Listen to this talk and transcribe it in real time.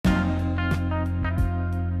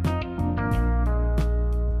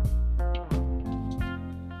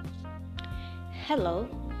Hello,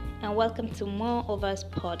 and welcome to More of Us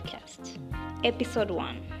podcast, episode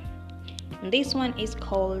 1. This one is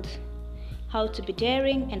called How to Be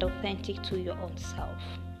Daring and Authentic to Your Own Self.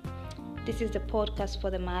 This is the podcast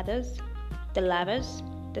for the mothers, the lovers,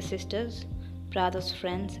 the sisters, brothers,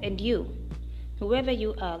 friends, and you. Whoever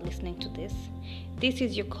you are listening to this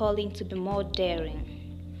is your calling to be more daring.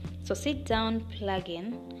 So sit down, plug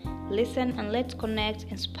in, listen, and let's connect,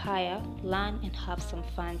 inspire, learn, and have some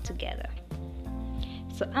fun together.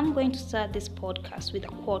 So I'm going to start this podcast with a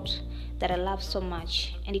quote that I love so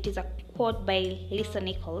much, and it is a quote by Lisa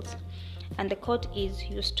Nichols, and the quote is,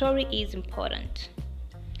 "Your story is important."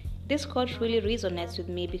 This quote really resonates with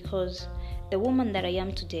me because the woman that I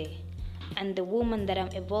am today and the woman that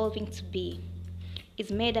I'm evolving to be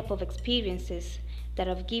is made up of experiences that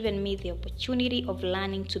have given me the opportunity of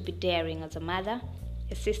learning to be daring as a mother,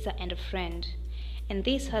 a sister, and a friend. And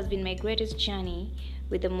this has been my greatest journey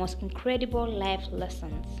with the most incredible life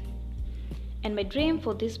lessons. And my dream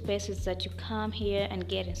for this space is that you come here and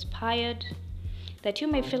get inspired, that you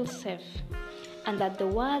may feel safe, and that the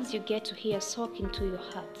words you get to hear soak into your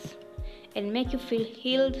hearts and make you feel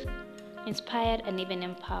healed, inspired, and even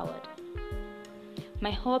empowered.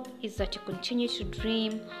 My hope is that you continue to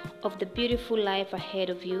dream of the beautiful life ahead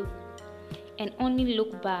of you and only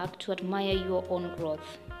look back to admire your own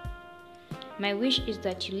growth. My wish is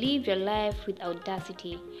that you live your life with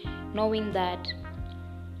audacity, knowing that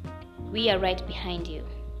we are right behind you,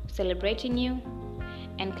 celebrating you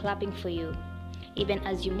and clapping for you, even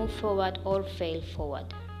as you move forward or fail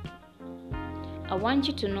forward. I want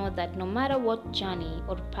you to know that no matter what journey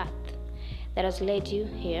or path that has led you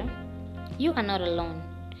here, you are not alone,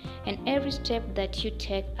 and every step that you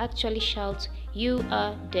take actually shouts, "You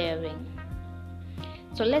are daring."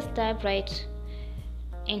 So let's dive right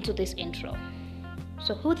into this intro.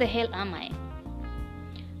 So who the hell am I?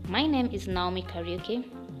 My name is Naomi Kariuki,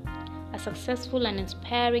 a successful and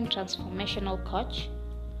inspiring transformational coach.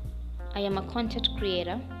 I am a content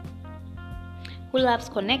creator who loves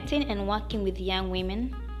connecting and working with young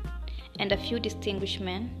women and a few distinguished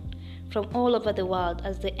men from all over the world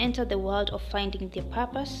as they enter the world of finding their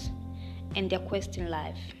purpose and their quest in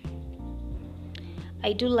life.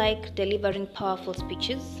 I do like delivering powerful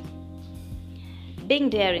speeches, being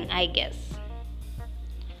daring, I guess.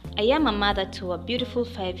 I am a mother to a beautiful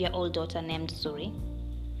 5-year-old daughter named Zuri,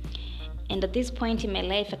 and at this point in my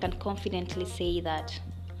life I can confidently say that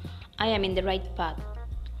I am in the right path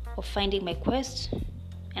of finding my quest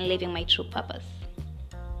and living my true purpose.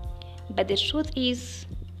 But the truth is,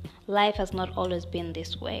 life has not always been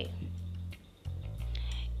this way.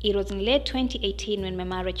 It was in late 2018 when my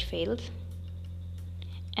marriage failed,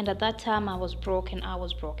 and at that time I was broken.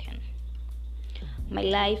 My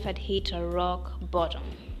life had hit a rock bottom.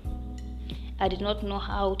 I did not know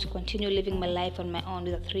how to continue living my life on my own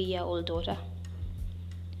with a 3-year-old daughter.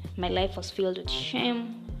 My life was filled with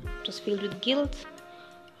shame, it was filled with guilt,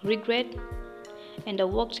 regret, and I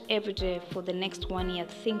worked every day for the next 1 year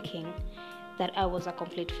thinking that I was a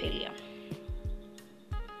complete failure.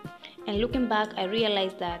 And looking back, I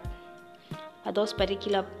realized that at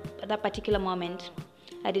that particular moment,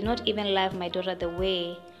 I did not even love my daughter the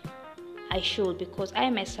way I should, because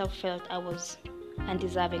I myself felt I was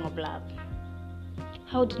undeserving of love.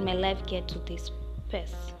 How did my life get to this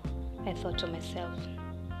place? I thought to myself.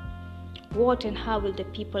 What and how will the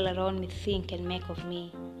people around me think and make of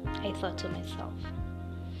me? I thought to myself.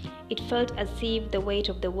 It felt as if the weight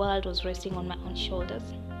of the world was resting on my own shoulders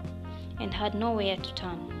and had nowhere to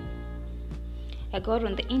turn. I got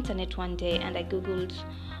on the internet one day and I googled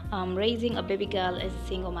raising a baby girl as a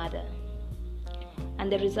single mother.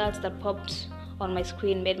 And the results that popped on my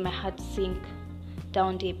screen made my heart sink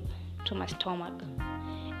down deep to my stomach.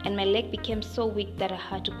 And my leg became so weak that I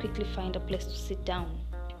had to quickly find a place to sit down.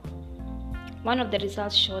 One of the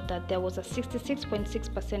results showed that there was a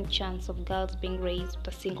 66.6% chance of girls being raised with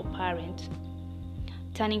a single parent,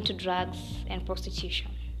 turning to drugs and prostitution.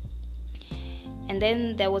 And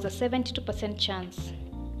then there was a 72% chance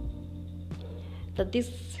that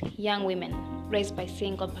these young women raised by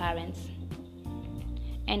single parents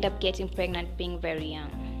end up getting pregnant being very young.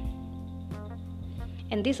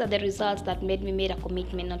 And these are the results that made me make a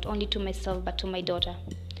commitment not only to myself but to my daughter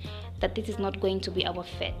that this is not going to be our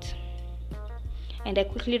fate. And I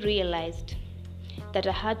quickly realized that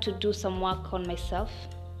I had to do some work on myself,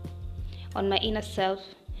 on my inner self,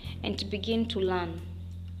 and to begin to learn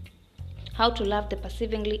how to love the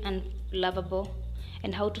perceivingly unlovable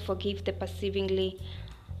and how to forgive the perceivingly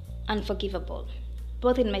unforgivable,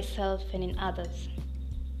 both in myself and in others.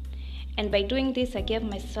 And by doing this, I gave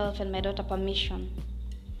myself and my daughter permission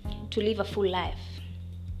to live a full life,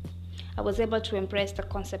 I was able to embrace the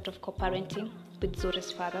concept of co-parenting with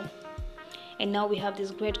Zure's father. And now we have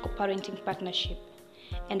this great co-parenting partnership.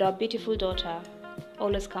 And our beautiful daughter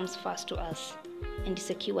always comes first to us and is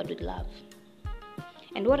secured with love.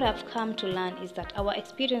 And what I've come to learn is that our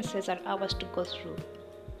experiences are ours to go through.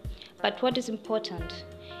 But what is important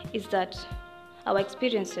is that our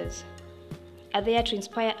experiences are there to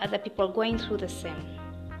inspire other people going through the same.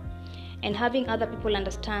 And having other people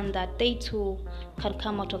understand that they too can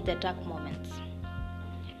come out of their dark moments.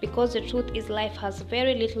 Because the truth is, life has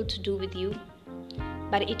very little to do with you,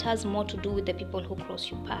 but it has more to do with the people who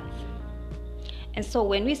cross your path. And so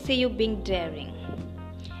when we see you being daring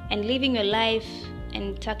and living your life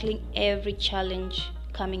and tackling every challenge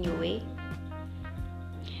coming your way,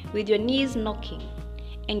 with your knees knocking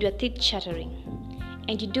and your teeth chattering,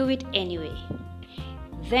 and you do it anyway,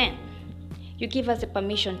 then you give us the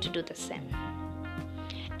permission to do the same.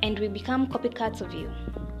 And we become copycats of you.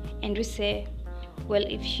 And we say, well,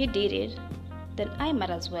 if she did it, then I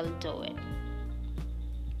might as well do it.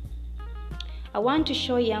 I want to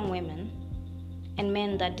show young women and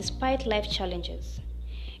men that despite life challenges,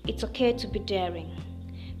 it's okay to be daring,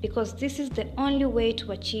 because this is the only way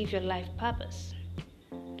to achieve your life purpose.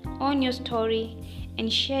 Own your story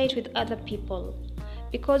and share it with other people,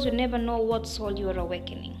 because you never know what soul you are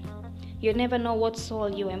awakening. You never know what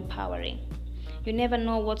soul you are empowering. You never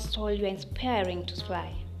know what soul you are inspiring to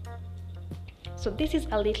fly. So this is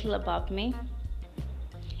a little about me.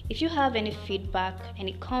 If you have any feedback,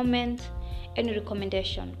 any comment, any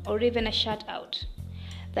recommendation, or even a shout out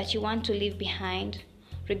that you want to leave behind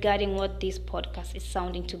regarding what this podcast is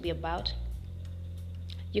sounding to be about,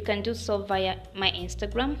 you can do so via my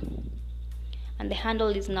Instagram, and the handle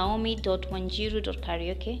is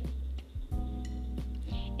naomi.wanjiru.karaoke.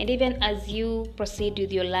 And even as you proceed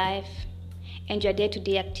with your life and your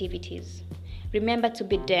day-to-day activities, remember to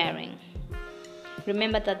be daring.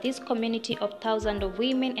 Remember that this community of thousands of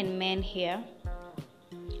women and men here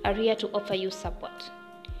are here to offer you support.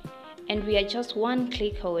 And we are just one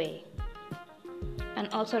click away. And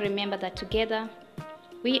also remember that together,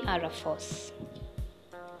 we are a force.